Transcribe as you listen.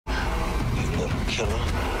killer.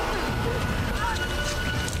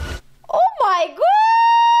 Oh my god!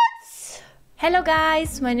 Hello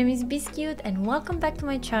guys, my name is BissCute and welcome back to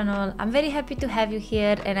my channel. I'm very happy to have you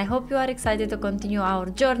here and I hope you are excited to continue our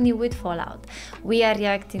journey with Fallout. We are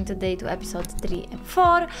reacting today to episodes 3 and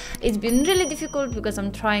 4. It's been really difficult because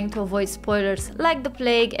I'm trying to avoid spoilers like the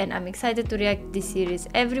plague and I'm excited to react to this series.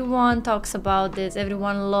 Everyone talks about this,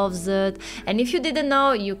 everyone loves it, and if you didn't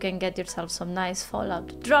know, you can get yourself some nice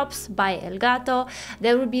Fallout drops by Elgato.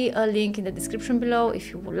 There will be a link in the description below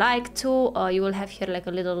if you would like to. You will have here like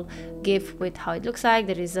a little GIF with how it looks like.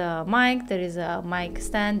 There is a mic, there is a mic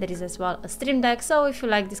stand, there is as well a stream deck, so if you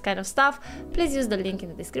like this kind of stuff, please use the link in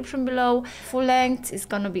the description below. Full length is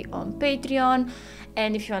gonna be on Patreon,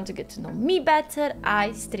 and if you want to get to know me better,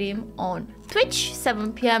 I stream on Twitch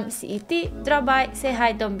 7 PM CET. Drop by, say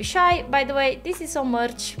hi, don't be shy. By the way, this is some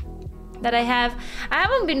merch that I have. I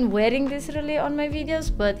haven't been wearing this really on my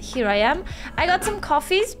videos, but here I am. I got some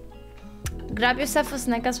coffees. Grab yourself a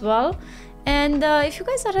snack as well. And if you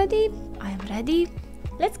guys are ready, I am ready.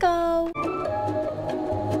 Let's go!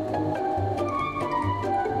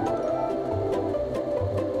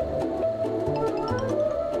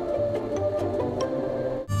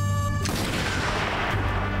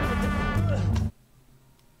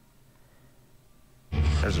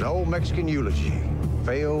 There's an old Mexican eulogy.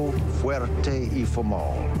 Feo, fuerte y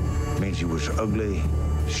formal. Means he was ugly,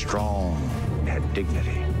 strong, and had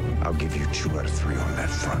dignity. I'll give you 2 out of 3 on that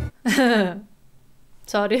front.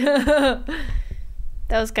 Sorry. That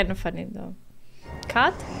was kind of funny though.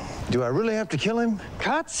 Cut? Do I really have to kill him?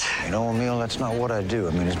 Cut? You know, Emil, that's not what I do.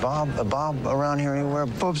 I mean, is Bob around here anywhere?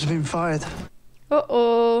 Bob's been fired.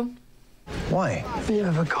 Uh-oh. Why? Bit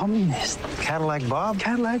of a communist. Cadillac Bob?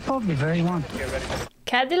 Cadillac Bob, the very one.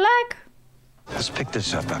 Cadillac? Let's pick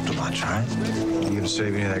this up after lunch, all right? You gonna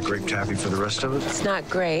save any of that grape taffy for the rest of us? It's not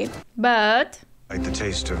great. But Like the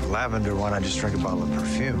taste of lavender, why not just drink a bottle of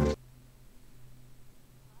perfume?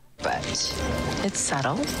 But it's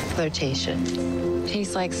subtle. Flirtation.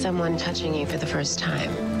 Tastes like someone touching you for the first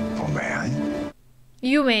time. Oh, may I?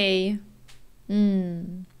 you may.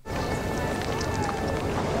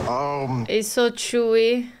 It's so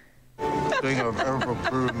chewy. Thing I've ever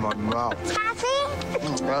put in my mouth.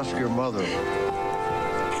 Ask your mother.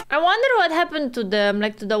 I wonder what happened to them,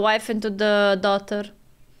 like to the wife and to the daughter.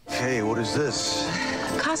 Hey, what is this?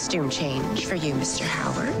 Costume change for you, Mr.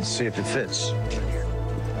 Howard. Let's see if it fits.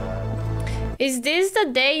 Is this the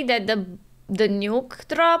day that the nuke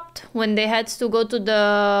dropped when they had to go to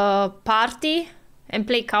the party and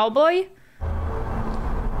play cowboy?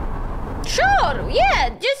 Sure, yeah,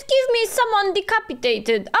 just give me someone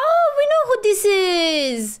decapitated. Oh, we know who this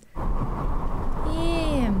is.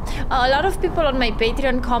 Yeah. A lot of people on my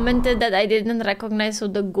Patreon commented that I didn't recognize who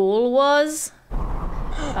the ghoul was.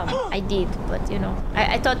 I did, but you know,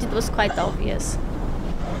 I thought it was quite obvious,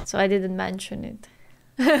 so I didn't mention it.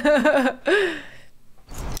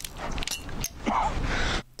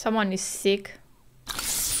 Someone is sick.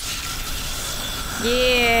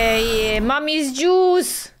 Yeah, mommy's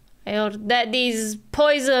juice. Or daddy's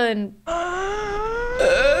poison.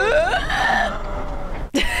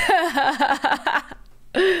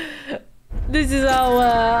 This is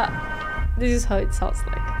how it sounds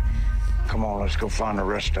like. Come on, let's go find the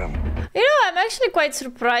rest of them. You know, I'm actually quite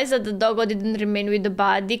surprised that the doggo didn't remain with the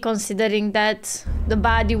body, considering that the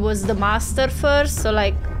body was the master first. So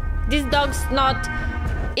like, this dog's not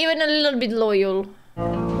even a little bit loyal.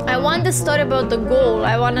 I want the story about the ghoul.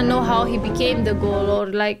 I want to know how he became the ghoul, or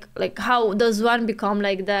like how does one become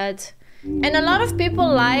like that. And a lot of people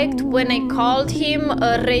liked when I called him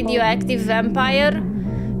a radioactive vampire.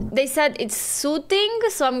 They said it's soothing,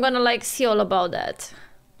 so I'm gonna like see all about that.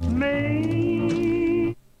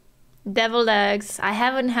 Deviled eggs. I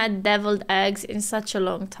haven't had deviled eggs in such a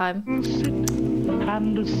long time.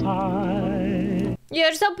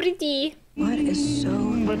 You're so pretty. What is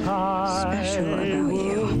so special about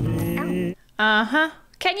you? Uh-huh.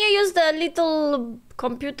 Can you use the little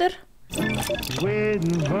computer?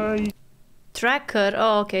 Tracker.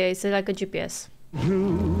 Oh, okay. It's like a GPS.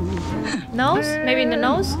 Nose? Maybe in the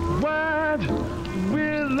nose?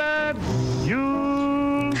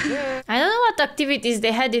 I don't know what activities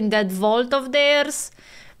they had in that vault of theirs,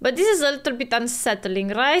 but this is a little bit unsettling,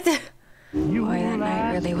 right? Boy, that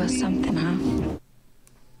night really was something, huh?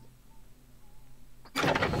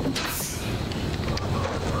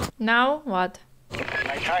 Now, what?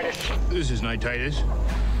 Nightitis. This is Nightitis.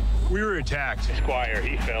 We were attacked. Squire,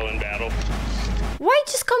 he fell in battle. Why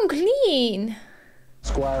just come clean?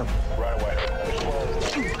 Squire. Right away.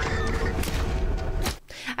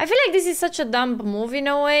 I feel like this is such a dumb move in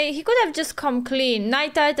a way. He could have just come clean.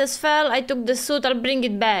 Night Titus fell, I took the suit, I'll bring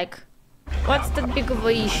it back. What's that big of a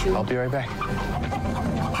issue? I'll be right back.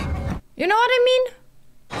 You know what I mean?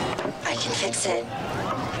 I can fix it.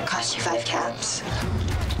 Cost you 5 caps.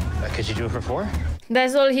 Could you do it for 4?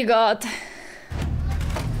 That's all he got.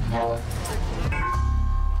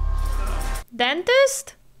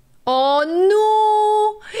 Dentist? Oh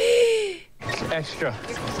no! Extra,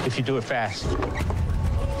 if you do it fast.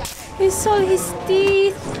 He saw his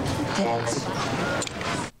teeth.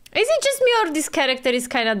 Is it just me or this character is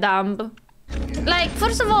kind of dumb? Like,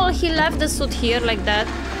 first of all, he left the suit here like that.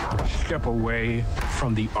 Step away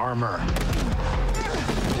from the armor.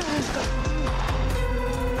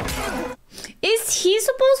 Is he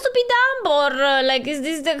supposed to be dumb or like is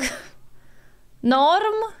this the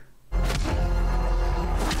norm?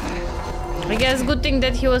 I guess good thing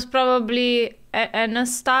that he was probably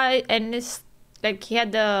anesthetized, like he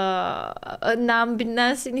had a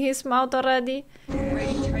numbness in his mouth already.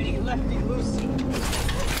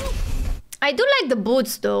 I do like the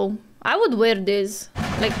boots though. I would wear this,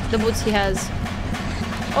 like the boots he has.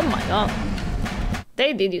 Oh my god.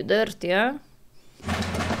 They did you dirty, huh?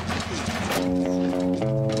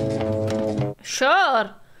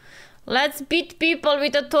 Sure. Let's beat people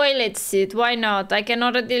with a toilet seat. Why not? I can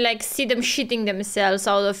already like see them shitting themselves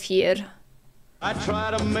out of here. I try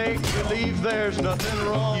to make believe there's nothing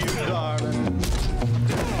wrong, you darling.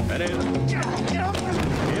 And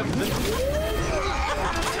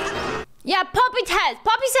Yeah, pop it head!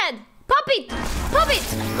 Pop his head! Pop it! Pop it!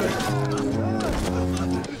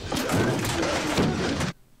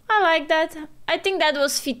 I like that. I think that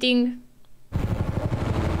was fitting.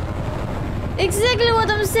 Exactly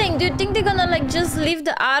what I'm saying. Do you think they're gonna like just leave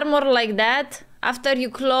the armor like that after you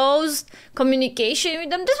closed communication with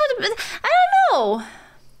them? This would, I don't know.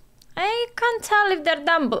 I can't tell if they're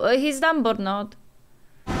dumb. He's dumb or not.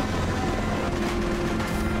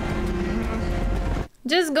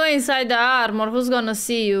 Just go inside the armor. Who's gonna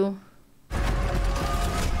see you?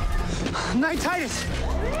 Night Titus!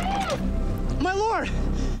 My lord!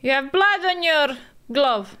 You have blood on your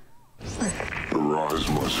glove. Arise,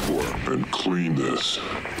 my squire, and clean this.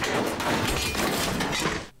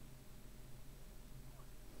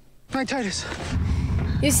 Night Titus!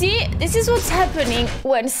 You see, this is what's happening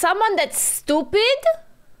when someone that's stupid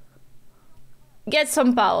gets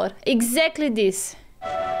some power. Exactly this.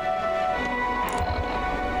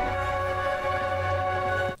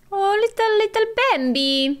 Oh, little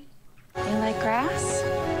Bambi. You like grass?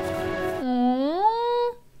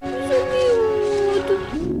 Oh, so cute.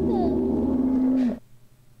 Oh.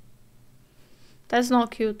 That's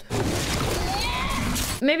not cute.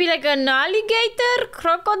 Maybe like an alligator?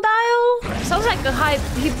 Crocodile? Sounds like a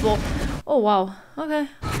hippo. Oh, wow. Okay.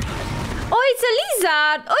 Oh, it's a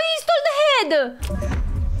lizard. Oh, he stole the head.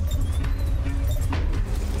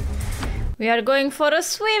 We are going for a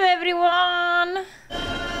swim, everyone.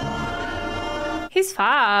 He's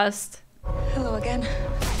fast. Hello again.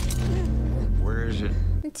 Where is it?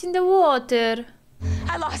 It's in the water.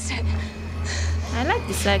 I lost it. I like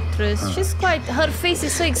this actress. She's quite... Her face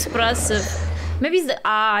is so expressive. Maybe it's the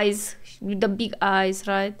eyes. The big eyes,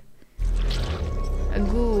 right? A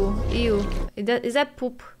goo. Ew. Is that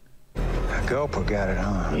poop? Gulper got it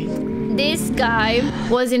on. This guy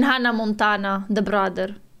was in Hannah Montana, the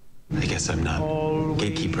brother. I guess I'm not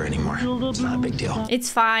gatekeeper anymore. It's not a big deal. It's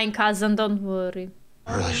fine, cousin. Don't worry.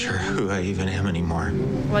 I'm not really sure who I even am anymore.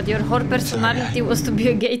 What, your whole personality was to be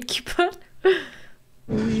a gatekeeper?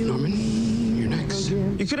 Norman, you're next.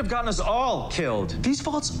 You could have gotten us all killed. These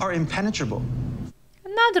vaults are impenetrable.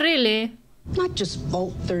 Not really. Not just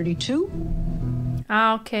Vault 32.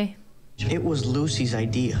 Ah, okay. It was Lucy's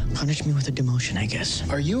idea. Punish me with a demotion, I guess.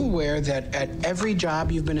 Are you aware that at every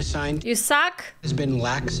job you've been assigned, you suck? Has been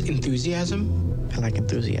lax enthusiasm? I like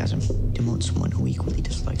enthusiasm. Demote someone who equally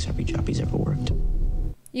dislikes every job he's ever worked.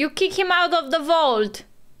 You kick him out of the vault.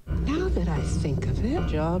 Now that I think of it,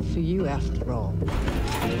 job for you after all.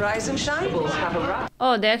 Rise and shine. We'll have a rock.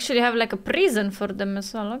 Oh, they actually have like a prison for them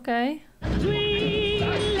as well. Okay.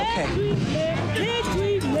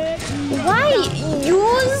 Why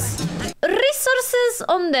use resources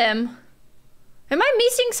on them? Am I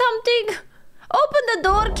missing something? Open the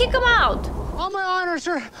door, kick them out. On my honor,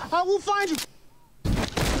 sir. I will find you.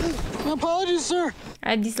 My apologies, sir.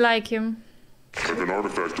 I dislike him. An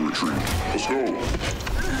artifact to retrieve. Let's go.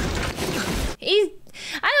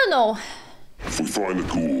 I don't know. If we find the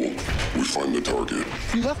ghoul, we find the target.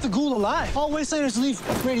 You left the ghoul alive. All wastelanders leave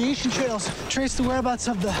radiation trails. Trace the whereabouts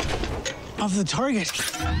of the target.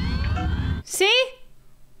 See?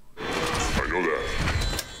 I know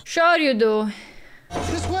that. Sure you do.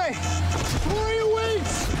 This way! Lower your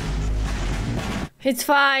weights! It's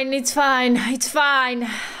fine, it's fine, it's fine.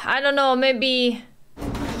 I don't know, maybe...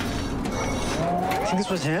 I think this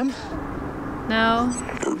was him? No.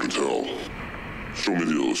 Hard to tell. Show me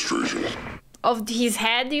the illustration. Of his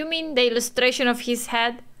head, you mean? The illustration of his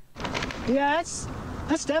head? Yeah,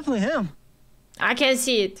 that's definitely him. I can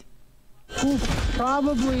see it.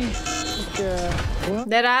 Probably... well,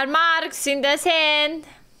 there are marks in the sand.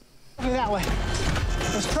 Look that way.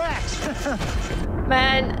 There's cracks.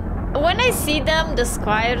 Man, when I see them, the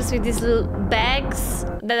squires with these little bags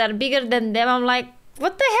that are bigger than them, I'm like,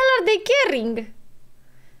 what the hell are they carrying?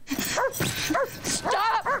 Stop,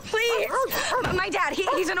 please! My dad,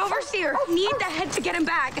 he's an overseer. Need the head to get him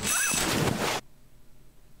back.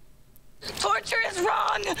 Torture is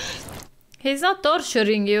wrong. He's not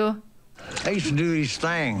torturing you. I used to do these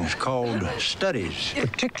things called studies,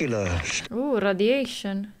 particular. Ooh,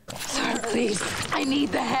 radiation. Sir, please, I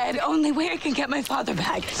need the head. Only way I can get my father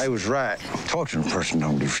back. I was right. Torturing a person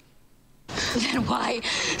don't do. Then why?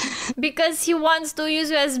 Because he wants to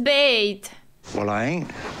use you as bait. Well, I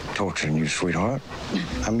ain't torturing you, sweetheart.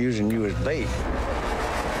 I'm using you as bait.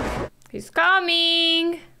 He's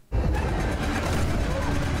coming.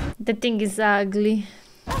 The thing is ugly.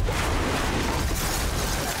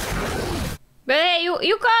 But hey,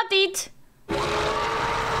 you caught it.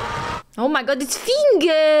 Oh my god, it's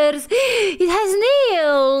fingers. It has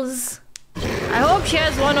nails. I hope she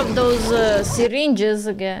has one of those syringes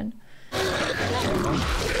again.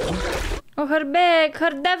 Oh, her back,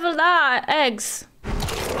 her deviled eggs.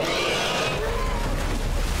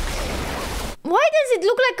 Why does it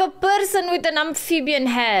look like a person with an amphibian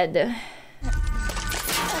head?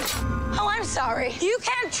 Oh, I'm sorry. You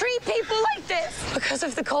can't treat people like this. Because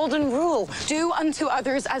of the golden rule. Do unto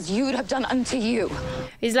others as you'd have done unto you.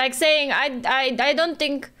 It's like saying, I don't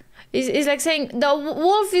think... It's like saying, the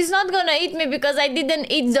wolf is not gonna eat me because I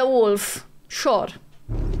didn't eat the wolf. Sure.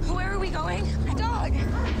 Where are we going? Dog.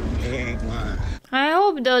 I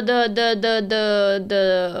hope the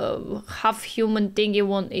half human thingy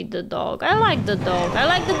won't eat the dog. I like the dog. I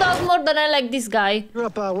like the dog more than I like this guy. Grew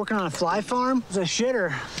up working on a fly farm. It was a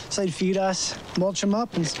shitter. So he'd feed us, mulch him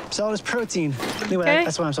up, and sell it as protein. Anyway, okay.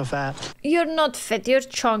 That's why I'm so fat. You're not fat, you're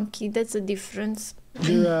chunky. That's the difference.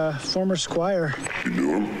 Your former squire. You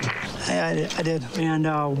knew him? Hey, I did. And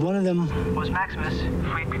one of them was Maximus.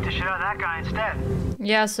 We beat the shit out of that guy instead.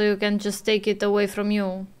 Yeah, so you can just take it away from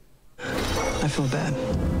you. I feel bad.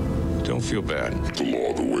 Don't feel bad. The law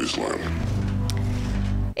of the wasteland.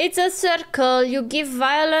 It's a circle. You give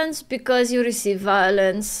violence because you receive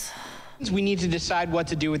violence. We need to decide what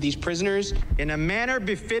to do with these prisoners in a manner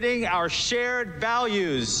befitting our shared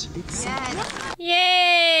values. Yes.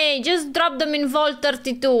 Yay! Just drop them in Vault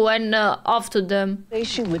 32 and off to them.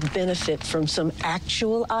 Nation would benefit from some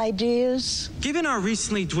actual ideas. Given our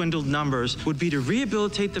recently dwindled numbers, would be to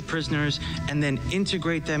rehabilitate the prisoners and then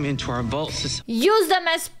integrate them into our vault system. Use them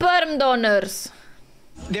as sperm donors.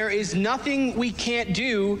 There is nothing we can't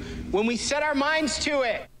do when we set our minds to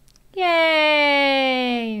it.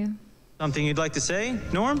 Yay! Something you'd like to say,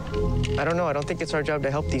 Norm? I don't know. I don't think it's our job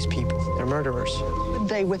to help these people. They're murderers.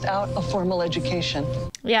 They without a formal education.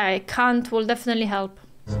 Yeah, Kant will definitely help.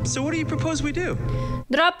 So what do you propose we do?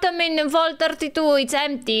 Drop them in Vault 32. It's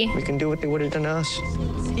empty. We can do what they would have done to us.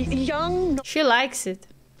 Young. She likes it.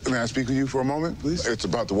 May I speak with you for a moment, please? It's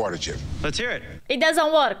about the water chip. Let's hear it. It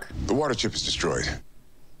doesn't work. The water chip is destroyed.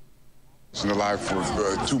 It's been alive for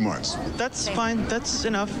 2 months. That's fine. That's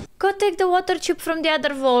enough. Go take the water chip from the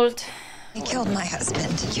other vault. He killed my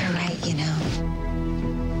husband. You're right, you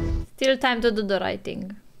know. Still time to do the right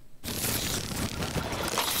thing.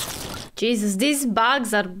 Jesus, these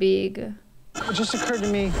bugs are big. It just occurred to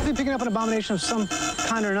me, they're picking up an abomination of some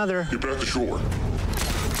kind or another. Get back to shore.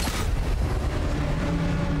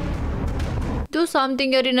 Do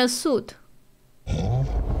something, you're in a suit.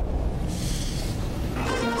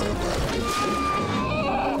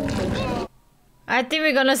 I think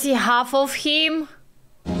we're gonna see half of him.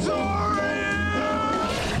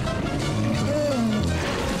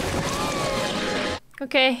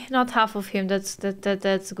 Okay, not half of him. That's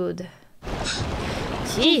good.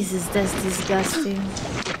 Jesus, that's disgusting.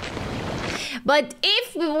 But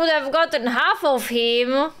if we would have gotten half of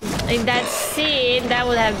him in that scene, that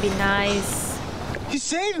would have been nice. You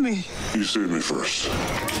saved me. You saved me first.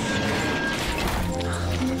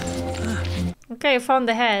 Okay, found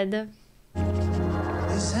the head.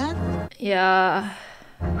 Is that? Yeah.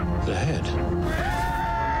 The head.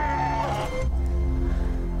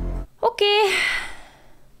 Okay.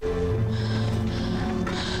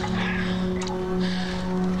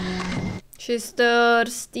 She's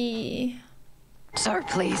thirsty. Sir,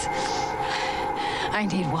 please. I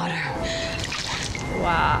need water.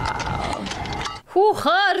 Wow. Who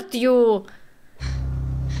hurt you?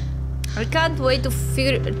 I can't wait to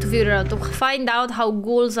figure out, to find out how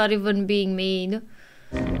ghouls are even being made.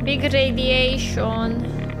 Big radiation.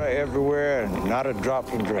 Right everywhere and not a drop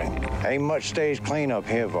to drink. Ain't much stays clean up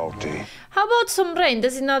here, Volty. How about some rain?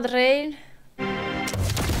 Does it not rain?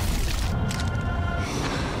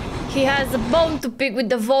 He has a bone to pick with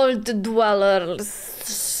the Vault Dwellers.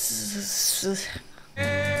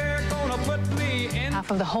 Half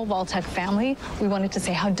of the whole Vault-Tec family, we wanted to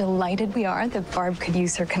say how delighted we are that Barb could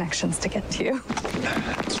use her connections to get to you.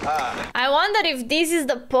 I wonder if this is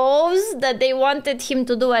the pose that they wanted him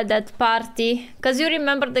to do at that party. Because you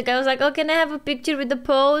remember the guy was like, oh, can I have a picture with the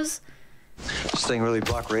pose? This thing really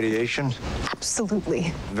block radiation?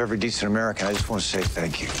 Absolutely. Of every decent American, I just want to say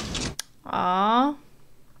thank you. Aww.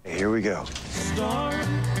 Here we go.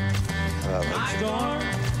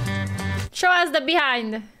 Show us the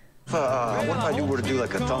behind. What if I were to do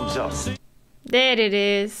like a thumbs up? There it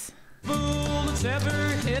is.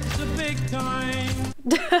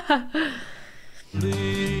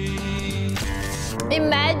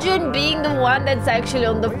 Imagine being the one that's actually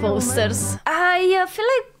on the posters. I feel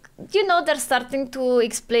like, you know, they're starting to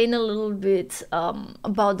explain a little bit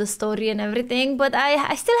about the story and everything, but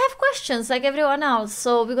I still have questions like everyone else.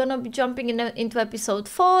 So we're gonna be jumping into episode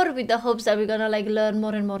 4 with the hopes that we're gonna like learn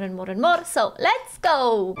more and more and more and more. So let's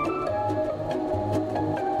go!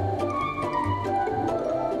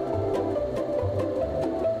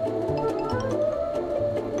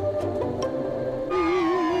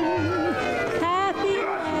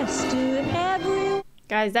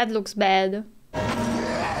 Guys, that looks bad.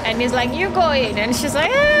 And he's like, you go in. And she's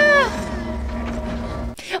like, ah.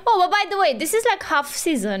 Oh, but by the way, this is like half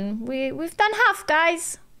season. We've done half,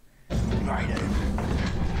 guys.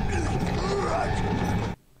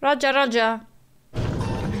 Roger, Roger.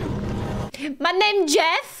 My name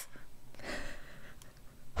Jeff.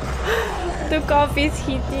 The coffee's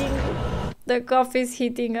heating. The coffee's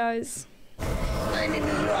heating, guys. My name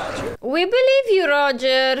is Roger. We believe you,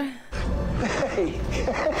 Roger. Hey.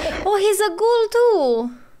 Oh, he's a ghoul too.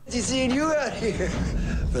 He's seeing you out here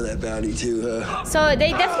for that bounty too, huh? So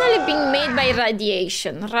they definitely being made by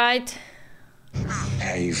radiation, right?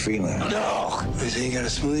 How you feeling? No, this ain't got a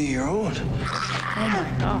smoothie of your own. Oh my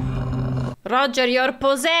god. Roger, you're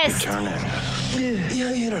possessed. Turn it.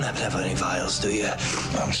 Yeah, you don't have to have any vials, do you?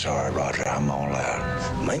 I'm sorry, Roger. I'm all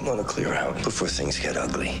out. Might want to clear out before things get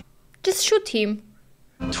ugly. Just shoot him.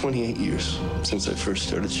 28 years since I first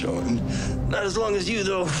started showing. Not as long as you,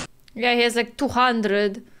 though. Yeah, he has like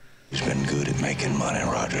 200. He's been good at making money,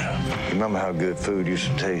 Roger. Remember how good food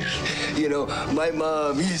used to taste? You know, my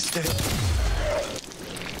mom used to...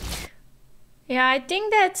 Yeah, I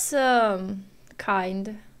think that's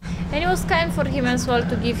kind. And it was kind for him as well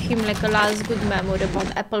to give him like a last good memory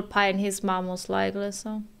about apple pie and his mom most likely,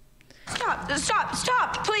 so...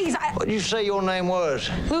 Stop, please. What did you say your name was?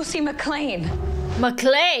 Lucy McLean.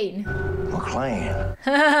 McLean? McLean.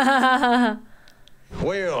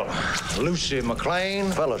 Well, Lucy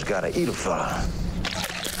McLean, fella's gotta eat a fella.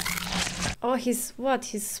 Oh, his what?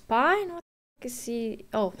 His spine? What the is he?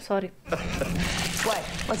 Oh, sorry. What?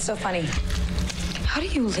 What's so funny? How do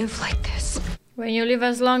you live like this? When you live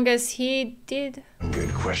as long as he did?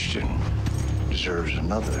 Good question. Deserves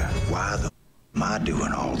another. Why the am I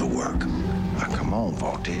doing all the work? Now, come on,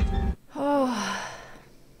 Volty. Oh.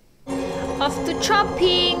 Off to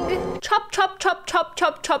chopping. Chop, chop, chop, chop,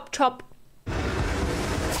 chop, chop, chop.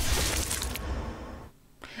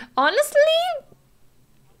 Honestly,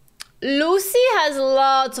 Lucy has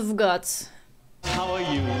lots of guts. How are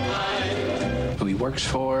you? Who he works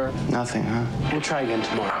for? Nothing, huh? We'll try again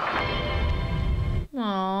tomorrow.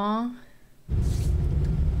 Aww.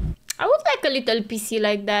 I would like a little PC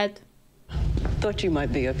like that. Thought you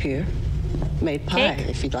might be up here. Made pie, Cake?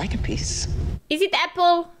 if you'd like a piece. Is it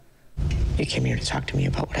apple? You came here to talk to me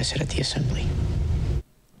about what I said at the assembly.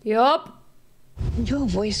 Yup. Your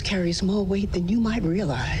voice carries more weight than you might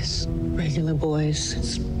realize. Regular boys,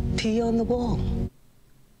 it's pee on the wall.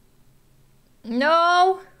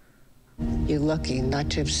 No. You're lucky not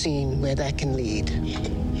to have seen where that can lead.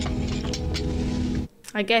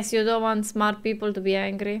 I guess you don't want smart people to be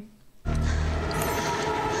angry.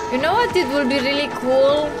 You know what? It would be really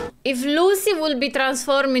cool if Lucy would be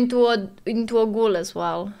transformed into a ghoul as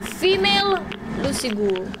well. Female Lucy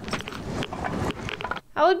ghoul.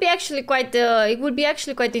 I would be actually quite. It would be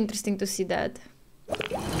actually quite interesting to see that.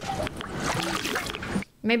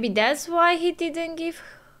 Maybe that's why he didn't give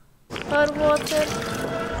her water.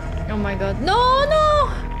 Oh my god! No, no,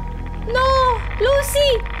 no,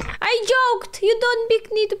 Lucy! I I joked. You don't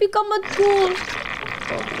need to become a tool.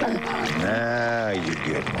 Now you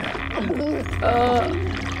get me.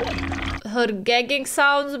 Her gagging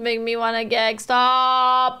sounds make me wanna gag.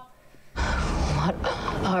 Stop. What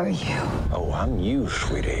are you? Oh, I'm you,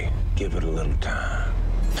 sweetie. Give it a little time.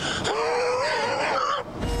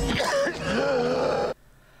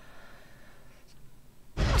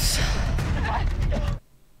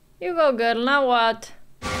 You go, girl. Now what?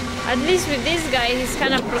 At least with this guy, he's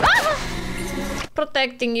kind of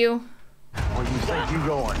protecting you. Where do you think you're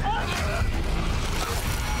going?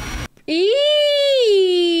 Ew!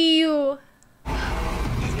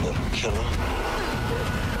 Little killer.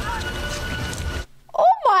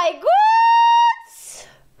 Oh my god!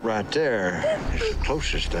 Right there is the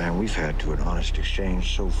closest thing we've had to an honest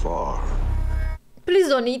exchange so far. Please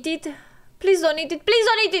don't eat it. Please don't eat it. Please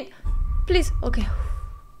don't eat it. Please. Okay.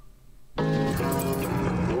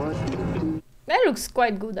 That looks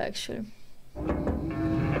quite good, actually.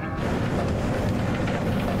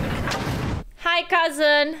 Hi,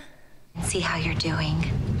 cousin. See how you're doing.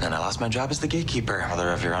 And I lost my job as the gatekeeper, mother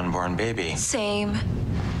of your unborn baby. Same.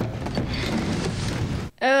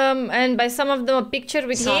 And by some of them, a picture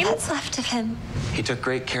with So him. that's left of him. He took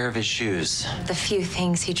great care of his shoes. The few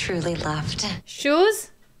things he truly loved.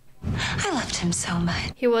 Shoes? I loved him so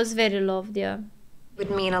much. He was very loved, yeah.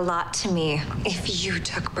 Would mean a lot to me if you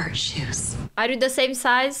took Bert's shoes. Are you the same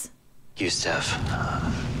size? Gustav.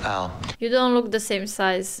 Al, You don't look the same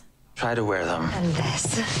size. try to wear them. And this.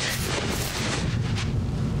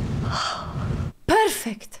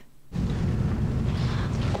 Perfect.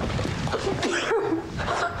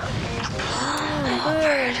 Oh,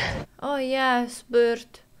 Bert. Oh yes,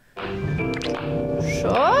 Bert.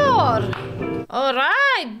 Sure. All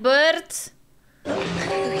right, Bert.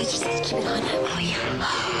 Just keep it on.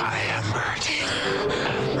 I am Bert.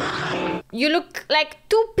 You look like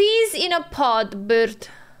two peas in a pod, Bert.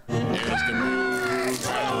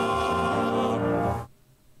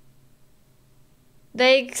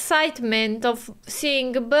 The excitement of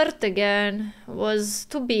seeing Bert again was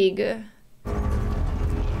too big.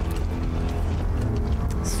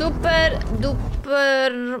 Super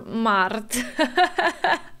duper mart.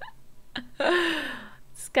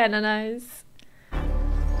 It's kinda nice.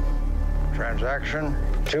 Transaction,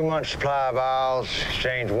 2 months supply of owls,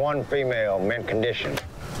 exchange 1 female, mint condition.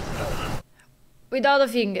 Without a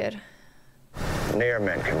finger. Near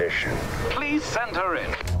mint condition. Please send her in.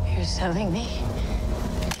 You're selling me?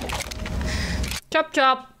 Chop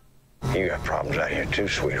chop. You got problems out here too,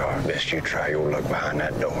 sweetheart. Best you try your luck behind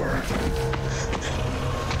that door.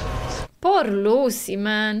 Poor Lucy,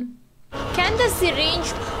 man. Can the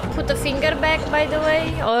syringe put a finger back, by the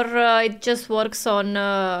way? Or it just works on,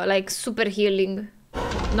 like, super healing?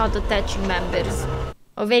 Not attaching members.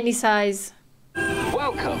 Of any size.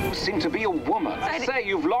 Welcome. Seem to be a woman. I say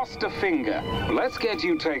you've lost a finger. Let's get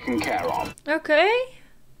you taken care of. Okay.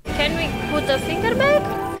 Can we put a finger back?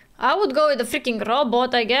 I would go with a freaking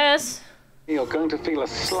robot, I guess. You're going to feel a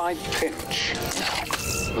slight pinch.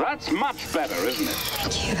 That's much better, isn't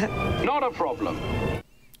it? Not a problem.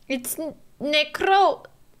 It's necro...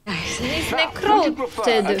 It's Now, would you prefer a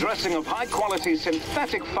necroted. dressing of high-quality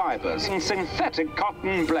synthetic fibers and synthetic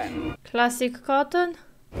cotton blend? Classic cotton?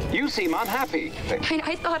 You seem unhappy.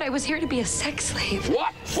 I thought I was here to be a sex slave.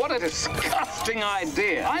 What? What a disgusting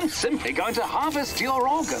idea. I'm simply going to harvest your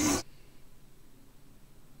organs.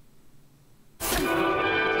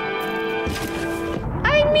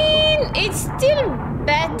 I mean, it's still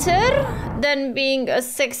better than being a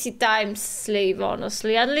sexy time slave,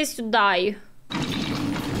 honestly. At least you die.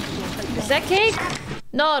 Is that cake?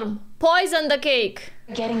 Norm, poison the cake.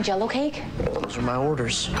 Getting Jell-O cake? Those are my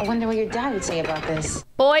orders. I wonder what your dad would say about this.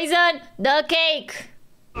 Poison the cake.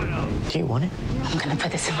 Do you want it? I'm gonna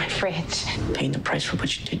put this in my fridge. Paying the price for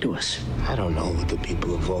what you did to us. I don't know what the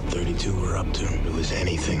people of Vault 32 were up to. It was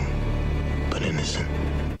anything but innocent.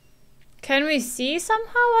 Can we see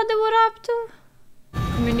somehow what they were up to?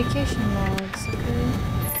 Communication logs, okay.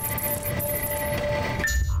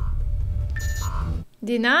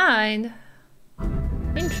 Denied.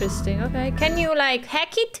 Interesting, okay. Can you like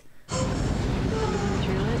hack it?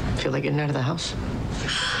 Feel like getting out of the house?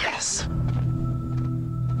 Yes.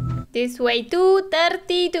 This way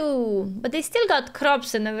 232. But they still got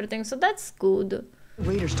crops and everything, so that's good.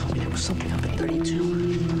 Raiders told me there was something up at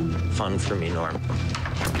 32. Fun for me, Norm.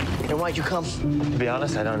 And why'd you come? To be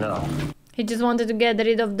honest, I don't know. He just wanted to get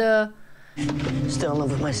rid of the... Still in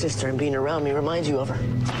love with my sister, and being around me reminds you of her.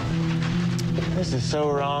 This is so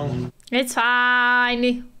wrong. It's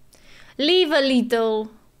fine. Leave a little.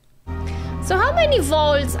 So how many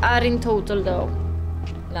vaults are in total though?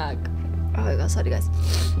 Like, oh my god, sorry guys.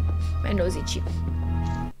 Mai nosicii.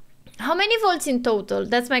 How many volts in total?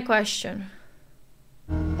 That's my question.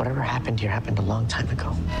 Whatever happened here happened a long time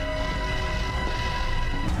ago.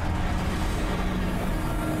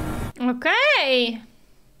 Okay.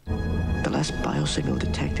 The last biosignal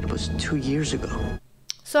detected was 2 years ago.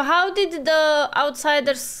 So how did the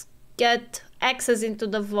outsiders get access into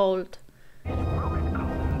the vault?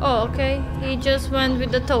 Oh, okay. He just went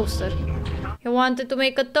with the toaster. He wanted to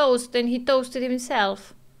make a toast and he toasted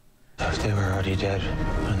himself. They were already dead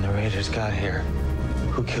when the raiders got here.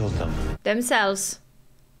 Who killed them? Themselves.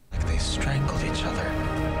 Like they strangled each other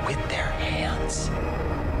with their hands.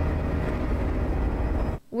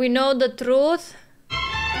 We know the truth.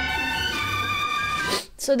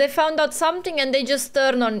 So they found out something and they just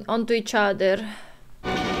turned onto each other.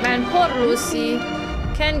 Man, poor Lucy.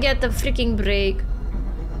 Can't get a freaking break.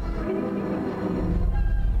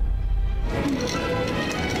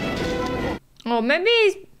 Oh,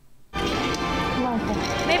 maybe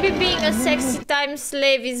being a sexy time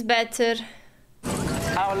slave is better.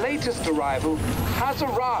 Our latest arrival has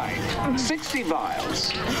arrived. 60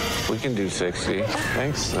 vials. We can do 60.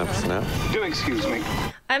 Thanks, Snap Snap. Do excuse me.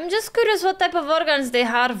 I'm just curious what type of organs they're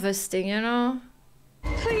harvesting, you know?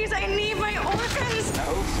 Please, I need my organs.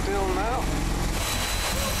 Hold still now.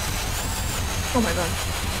 Oh my god.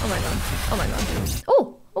 Oh my god. Oh my god.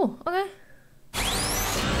 Oh! Oh, okay.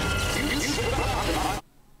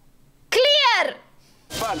 Clear!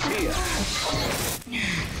 But here.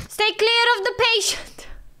 Stay clear of the patient.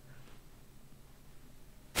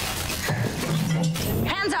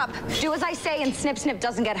 Hands up. Do as I say and Snip Snip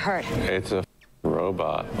doesn't get hurt. It's a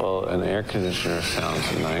robot. Well, an air conditioner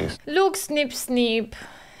sounds nice. Look, Snip Snip.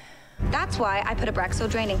 That's why I put Abraxo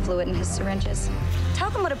draining fluid in his syringes. Tell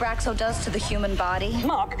them what Abraxo does to the human body.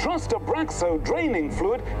 Mark, trust Abraxo draining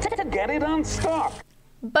fluid to get it unstuck.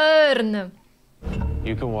 Burn.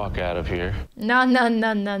 You can walk out of here. No, no,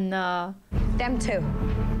 no, no, no. Them too.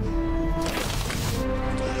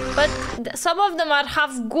 But some of them are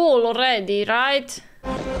half ghoul already, right?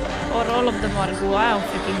 Or all of them are ghoul. I don't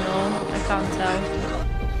freaking know. I can't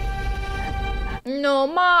tell. No,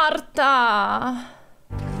 Marta.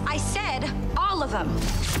 I said all of them.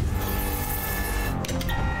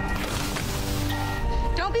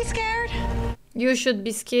 Don't be scared. You should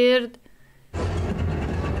be scared.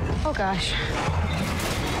 Oh gosh.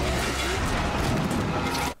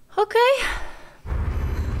 Okay.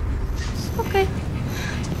 Okay.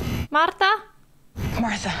 Marta?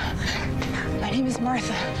 Martha. My name is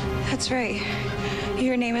Martha. That's right.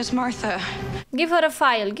 Your name is Martha. Give her a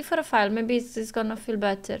file. Give her a file. Maybe it's gonna feel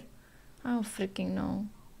better. I don't freaking know.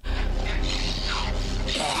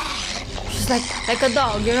 She's like a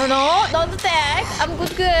dog, you know? No, don't attack. I'm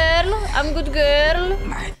good girl. I'm good girl.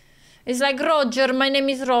 It's like Roger. My name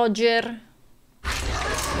is Roger.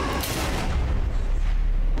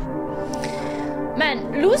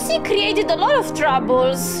 Man, Lucy created a lot of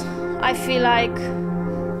troubles, I feel like.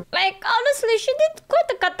 Like, honestly, she did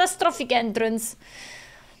quite a catastrophic entrance.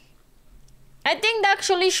 I think the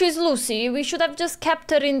actual issue is Lucy. We should have just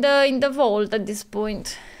kept her in the vault at this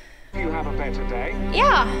point. You have a better day?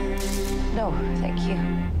 Yeah. No, thank you.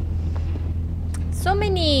 So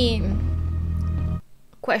many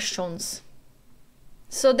questions.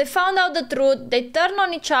 So they found out the truth, they turn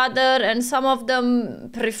on each other, and some of them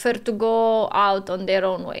prefer to go out on their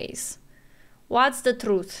own ways. What's the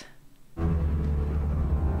truth?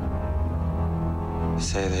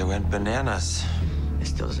 Say they went bananas. It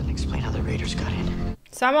still doesn't explain how the raiders got in.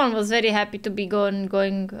 Someone was very happy to be going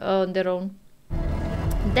on their own.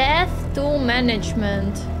 Death to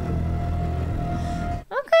management.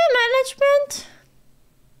 Okay, management.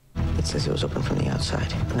 It says it was open from the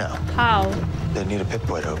outside. No. How? They need a pit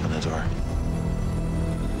boy to open the door.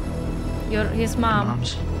 His mom.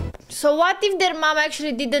 So what if their mom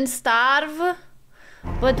actually didn't starve,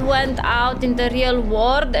 but went out in the real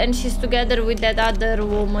world and she's together with that other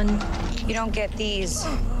woman? You don't get these.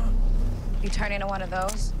 You turn into one of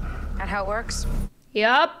those? That how it works?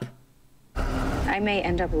 Yup. I may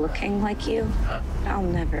end up looking like you, but I'll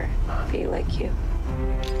never be like you.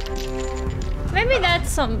 Maybe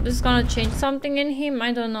that's is gonna change something in him,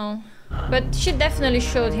 I don't know. But she definitely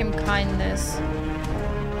showed him kindness.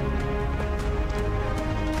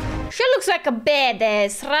 She looks like a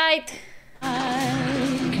badass, right?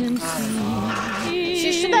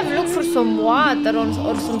 She should have looked for some water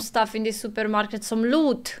or some stuff in the supermarket, some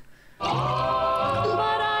loot.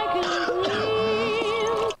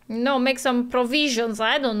 No, make some provisions,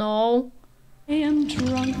 I don't know. I am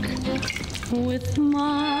drunk with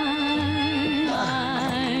my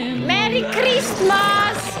Merry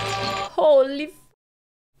Christmas! Holy...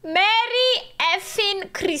 Merry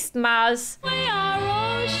effing Christmas. We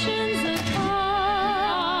are oceans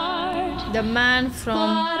apart. The man from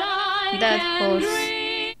That Horse.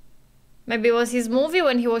 Maybe it was his movie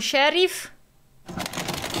when he was sheriff.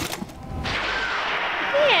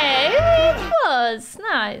 Yeah, it was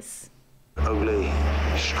nice. Ugly,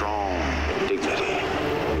 strong, dignity.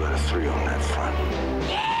 You got a 3 on that front.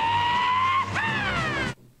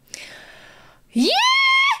 Yeah!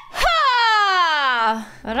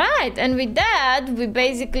 Right, and with that, we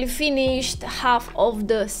basically finished half of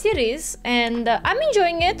the series, and I'm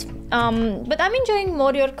enjoying it. But I'm enjoying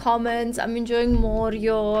more your comments. I'm enjoying more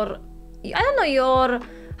your, I don't know, your.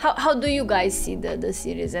 How do you guys see the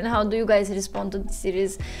series, and how do you guys respond to the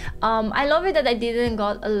series? I love it that I didn't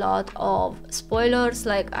got a lot of spoilers.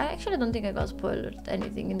 Like, I actually don't think I got spoiled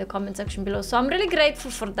anything in the comment section below, so I'm really grateful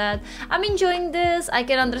for that. I'm enjoying this. I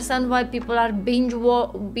can understand why people are binge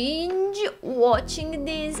watching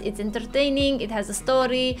this. It's entertaining, it has a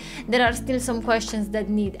story, there are still some questions that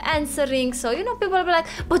need answering. So, you know, people will be like,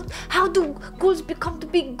 but how do ghouls become to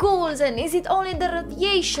be ghouls, and is it only the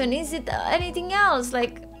radiation, is it anything else?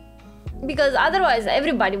 Like, because otherwise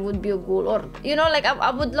everybody would be a ghoul, or, you know, like,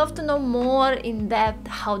 I would love to know more in depth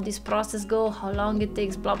how this process go, how long it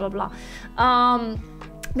takes, blah blah blah.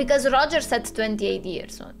 Because Roger said 28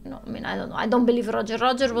 years, so, you know, I mean, I don't know, I don't believe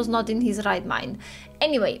Roger was not in his right mind.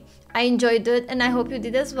 Anyway, I enjoyed it, and I hope you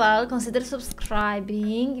did as well. Consider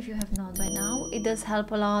subscribing if you have not by now. It does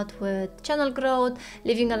help a lot with channel growth.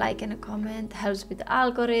 Leaving a like and a comment helps with the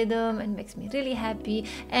algorithm and makes me really happy.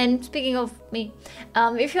 And speaking of me,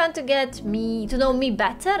 if you want to get me to know me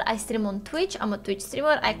better, I stream on Twitch. I'm a Twitch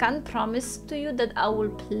streamer. I can't promise to you that I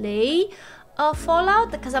will play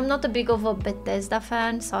Fallout, because I'm not a big of a Bethesda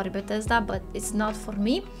fan. Sorry, Bethesda, but it's not for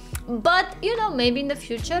me. But, you know, maybe in the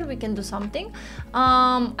future we can do something.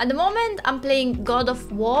 At the moment I'm playing God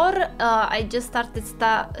of War. I just started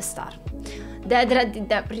Dead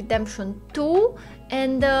Red Redemption 2,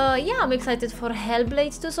 and yeah, I'm excited for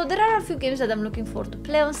Hellblade 2. So there are a few games that I'm looking forward to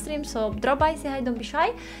play on stream, so drop by, say hi, don't be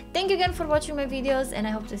shy. Thank you again for watching my videos, and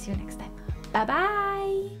I hope to see you next time. Bye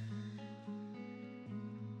bye.